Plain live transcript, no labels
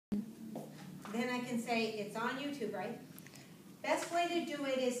then I can say it's on YouTube, right? Best way to do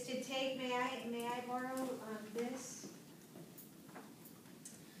it is to take, may I borrow this?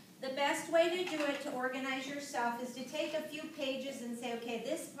 The best way to do it to organize yourself is to take a few pages and say, okay,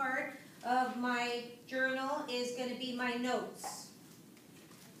 this part of my journal is going to be my notes,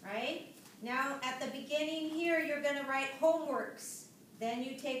 right? Now, at the beginning here, you're going to write homeworks. Then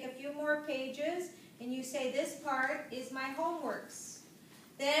you take a few more pages and you say, this part is my homeworks.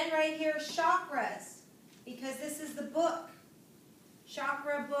 Then right here, chakras, because this is the book.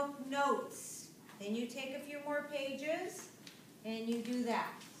 Chakra book notes. Then you take a few more pages and you do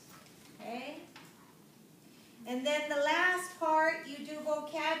that. Okay? And then the last part, you do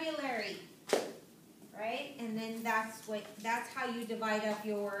vocabulary. Right? And then that's how you divide up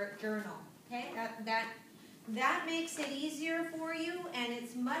your journal. Okay? That makes it easier for you, and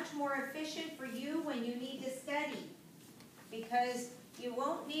it's much more efficient for you when you need to study. Because you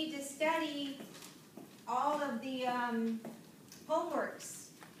won't need to study all of the homeworks,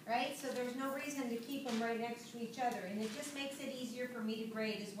 right? So there's no reason to keep them right next to each other. And it just makes it easier for me to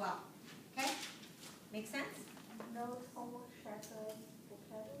grade as well. Okay? Make sense? No homework, chakra,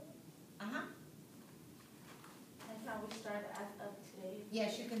 vocabulary? Uh-huh. And can we start as of today?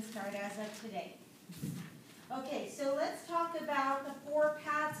 Yes, you can start as of today. Okay, so let's talk about the 4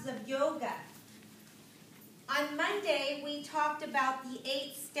 paths of yoga. On Monday, we talked about the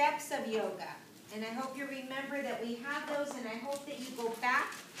 8 steps of yoga. And I hope you remember that we have those, and I hope that you go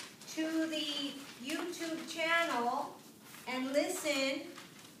back to the YouTube channel and listen.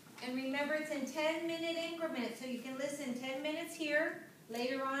 And remember, it's in 10-minute increments, so you can listen 10 minutes here,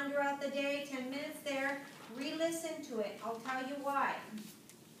 later on throughout the day, 10 minutes there. Re-listen to it. I'll tell you why.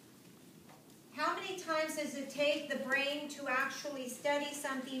 How many times does it take the brain to actually study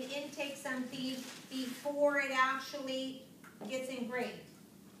something, intake something, before it actually gets ingrained?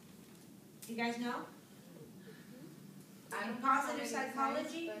 You guys know? In positive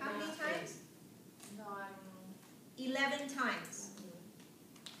psychology, how many times? No, I don't know. 11 times.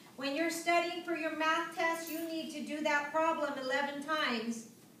 When you're studying for your math test, you need to do that problem 11 times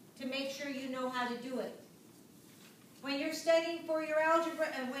to make sure you know how to do it. When you're studying for your algebra,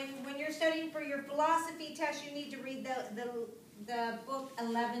 when you're studying for your philosophy test, you need to read the book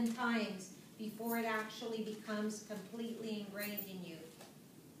 11 times before it actually becomes completely ingrained in you.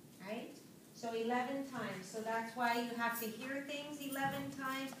 Right? So 11 times. So that's why you have to hear things 11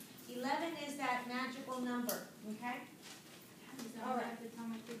 times. 11 is that magical number. Okay? All right. Have to tell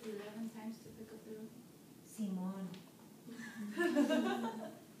my kids 11 times to pick up the Simone.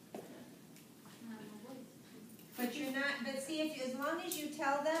 But you're not, but see, as long as you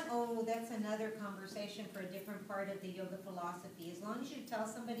tell them, oh, that's another conversation for a different part of the yoga philosophy. As long as you tell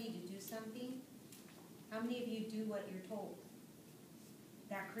somebody to do something, how many of you do what you're told?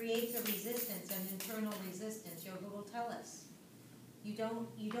 That creates a resistance, an internal resistance. Yoga will tell us. You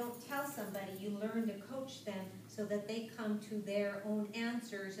don't tell somebody, you learn to coach them so that they come to their own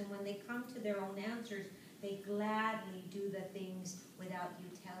answers, and when they come to their own answers, they gladly do the things without you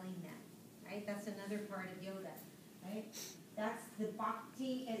telling them. Right? That's another part of yoga. Right? That's the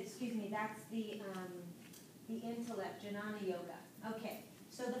bhakti, that's the intellect, jnana yoga. Okay,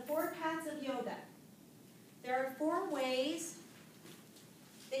 so the 4 paths of yoga. There are 4 ways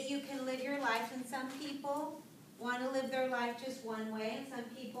that you can live your life, and some people want to live their life just one way, and some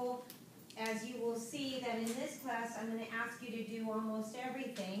people, as you will see that in this class, I'm going to ask you to do almost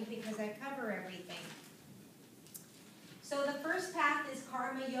everything because I cover everything. So the first path is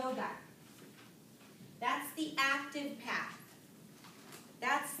karma yoga. That's the active path.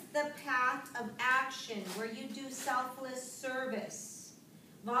 That's the path of action where you do selfless service.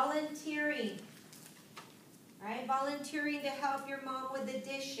 Volunteering. Right? Volunteering to help your mom with the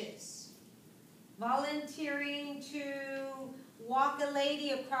dishes. Volunteering to walk a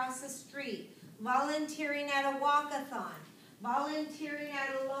lady across the street. Volunteering at a walkathon. Volunteering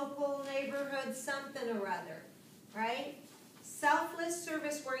at a local neighborhood something or other. Right? Selfless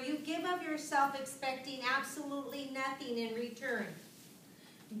service where you give of yourself expecting absolutely nothing in return.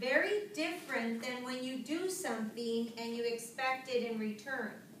 Very different than when you do something and you expect it in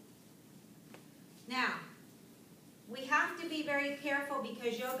return. Now, we have to be very careful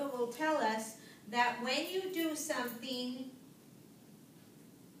because yoga will tell us that when you do something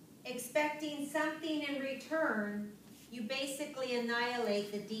expecting something in return, you basically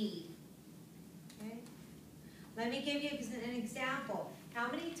annihilate the deed. Let me give you an example. How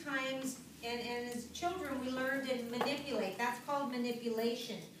many times, and as children, we learn to manipulate. That's called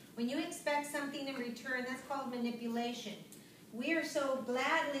manipulation. When you expect something in return, that's called manipulation. We are so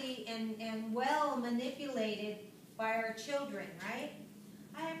gladly and well manipulated by our children, right?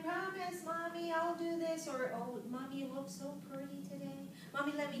 I promise, Mommy, this, or, oh, Mommy, you look so pretty today.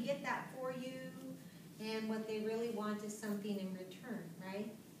 Mommy, let me get that for you. And what they really want is something in return,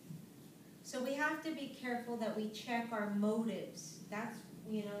 right? So we have to be careful that we check our motives. That's,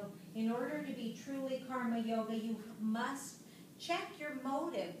 in order to be truly karma yoga, you must check your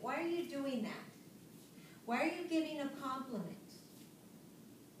motive. Why are you doing that? Why are you giving a compliment?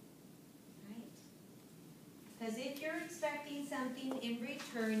 Right? Because if you're expecting something in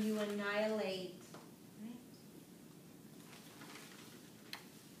return, you annihilate. Right?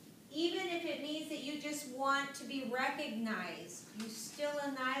 Even if it means that you just want to be recognized, you still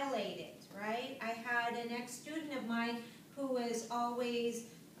annihilate it, right? I had an ex-student of mine who was always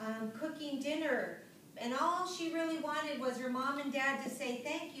cooking dinner, and all she really wanted was her mom and dad to say,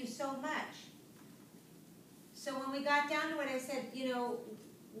 thank you so much. So when we got down to it, I said,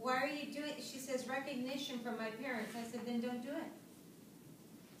 why are you doing it? She says, recognition from my parents. I said, then don't do it.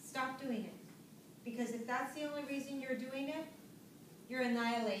 Stop doing it. Because if that's the only reason you're doing it, you're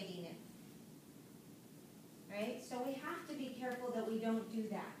annihilating it. Right? So we have to be careful that we don't do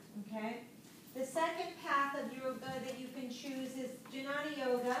that. Okay? The second path of yoga that you can choose is Jnana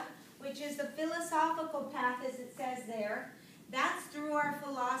Yoga, which is the philosophical path, as it says there. That's through our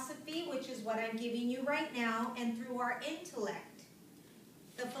philosophy, which is what I'm giving you right now, and through our intellect.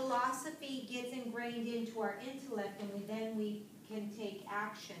 The philosophy gets ingrained into our intellect, and then we can take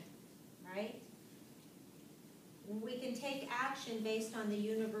action, right? We can take action based on the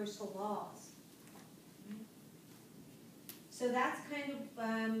universal laws. So that's kind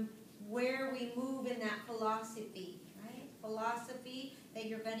of where we move in that philosophy, right? Philosophy that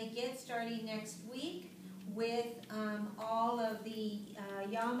you're going to get starting next week with all of the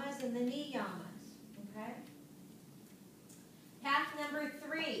yamas and the niyamas, okay? Path number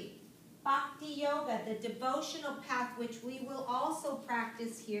 3, Bhakti Yoga, the devotional path, which we will also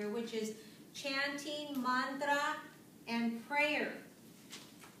practice here, which is chanting, mantra, and prayer,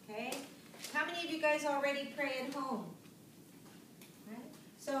 okay? How many of you guys already pray at home?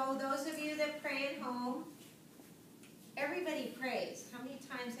 So those of you that pray at home, everybody prays. How many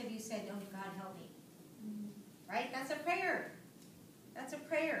times have you said, oh, God, help me? Right? That's a prayer. That's a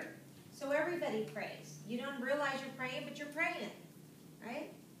prayer. So everybody prays. You don't realize you're praying, but you're praying.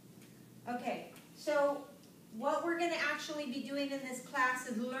 Right? Okay. So what we're going to actually be doing in this class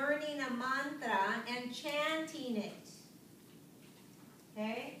is learning a mantra and chanting it.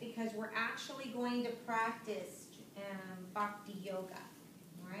 Okay? Because we're actually going to practice Bhakti Yoga.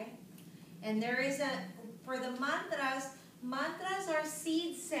 Right? And there is for the mantras are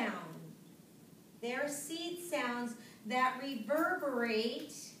seed sound. They're seed sounds that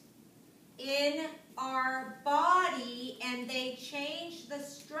reverberate in our body, and they change the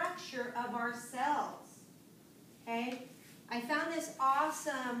structure of our cells. Okay? I found this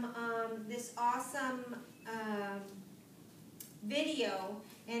awesome video,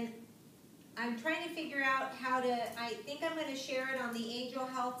 and I'm trying to figure out how to, I think I'm going to share it on the Angel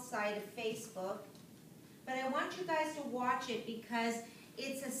Health side of Facebook. But I want you guys to watch it because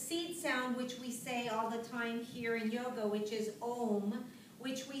it's a seed sound which we say all the time here in yoga, which is Om,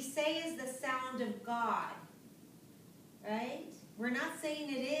 which we say is the sound of God. Right? We're not saying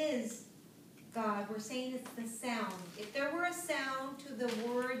it is God. We're saying it's the sound. If there were a sound to the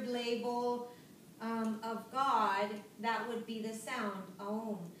word label of God, that would be the sound,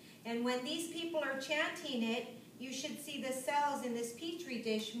 Om. And when these people are chanting it, you should see the cells in this petri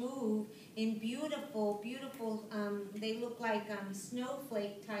dish move in beautiful, beautiful, they look like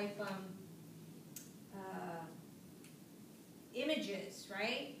snowflake type images,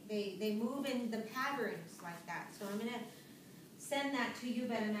 right? They move in the patterns like that. So I'm going to send that to you,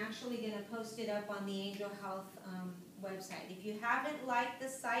 but I'm actually going to post it up on the Angel Health website. If you haven't liked the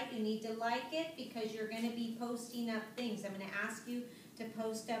site, you need to like it because you're going to be posting up things. I'm going to ask you to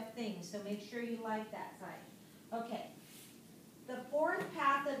post up things, so make sure you like that site. Okay. The fourth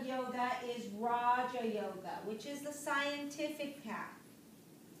path of yoga is Raja Yoga, which is the scientific path.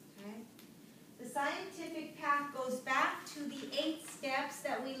 Okay? The scientific path goes back to the 8 steps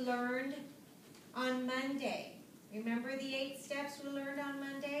that we learned on Monday. Remember the 8 steps we learned on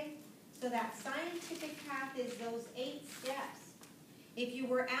Monday? So that scientific path is those 8 steps. If you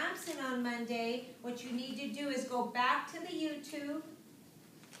were absent on Monday, what you need to do is go back to the YouTube,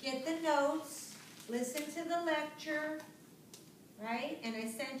 get the notes, listen to the lecture, right? And I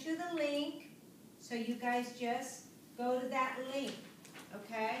sent you the link, so you guys just go to that link,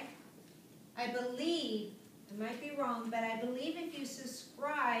 okay? I believe, I might be wrong, but I believe if you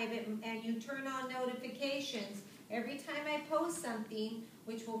subscribe and you turn on notifications, every time I post something,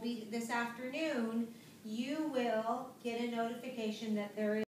 which will be this afternoon, you will get a notification that there is